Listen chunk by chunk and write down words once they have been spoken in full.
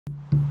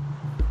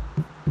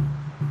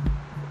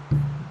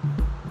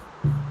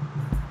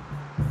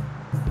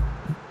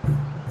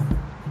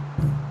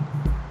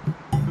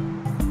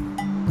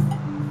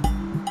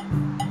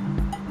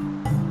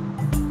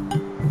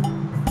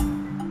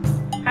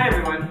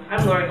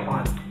I'm Lauren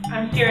Kwan.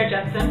 I'm Sierra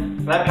Jetson.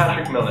 And I'm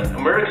Patrick Miller,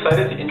 and we're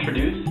excited to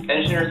introduce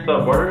Engineers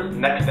Without Borders'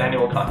 next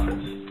annual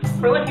conference.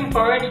 We're looking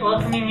forward to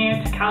welcoming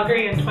you to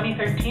Calgary in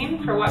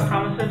 2013 for what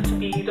promises to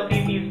be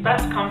EWB's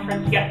best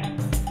conference yet.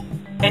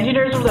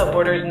 Engineers Without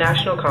Borders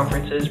national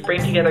conferences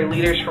bring together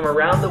leaders from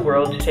around the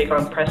world to take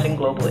on pressing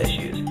global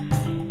issues.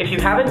 If you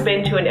haven't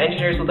been to an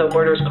Engineers Without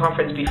Borders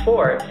conference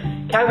before,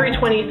 Calgary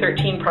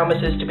 2013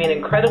 promises to be an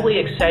incredibly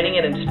exciting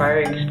and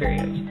inspiring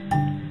experience.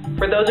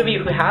 For those of you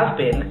who have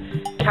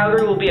been,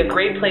 Calgary will be a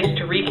great place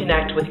to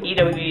reconnect with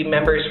EWB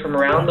members from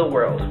around the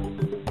world.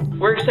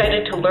 We're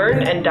excited to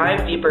learn and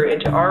dive deeper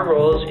into our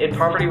roles in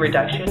poverty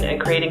reduction and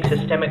creating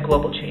systemic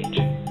global change.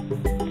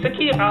 Ce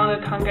qui rend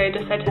le congrès de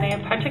cette année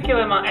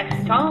particulièrement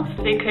excitant,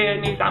 c'est que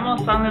nous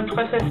amorçons le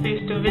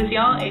processus de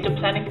vision et de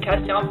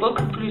planification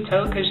beaucoup plus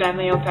tôt que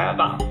jamais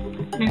auparavant.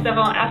 Nous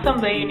avons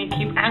assemblé une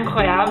équipe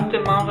incroyable de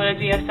membres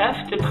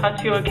d'ISF de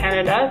partout au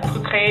Canada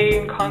pour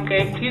créer un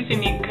congrès plus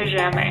unique que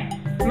jamais.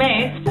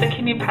 Mais ce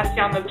qui nous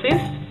passionne le plus,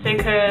 c'est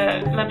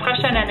que la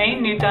prochaine année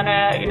nous donne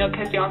une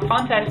occasion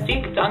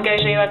fantastique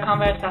d'engager la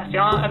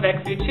conversation avec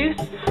vous tous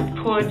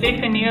pour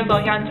définir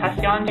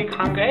l'orientation du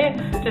congrès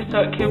de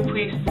sorte qu'il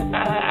puisse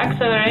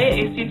accélérer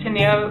et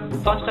soutenir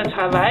votre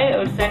travail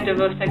au sein de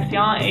vos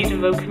sections et de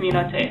vos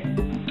communautés.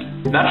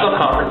 National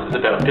Conference is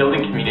about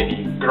building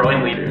community,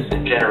 growing leaders,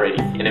 and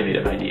generating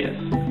innovative ideas.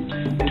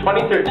 In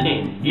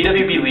 2013,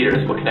 EWB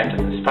leaders will connect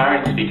with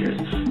inspiring speakers,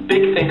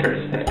 big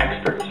thinkers, and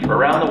experts from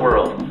around the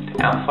world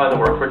to amplify the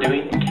work we're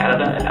doing in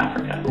Canada and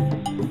Africa.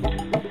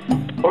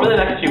 Over the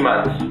next few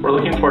months, we're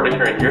looking forward to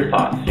hearing your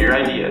thoughts, your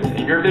ideas,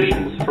 and your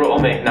visions for what will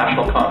make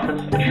National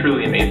Conference a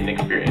truly amazing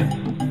experience.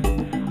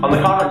 On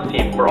the conference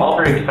team, we're all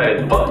very excited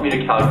to welcome you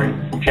to Calgary,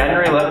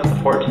 January 11th to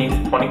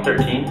 14th,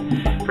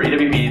 2013, for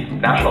EWB's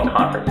National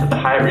Conference at the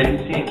Higher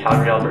Agency in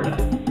Calgary,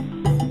 Alberta.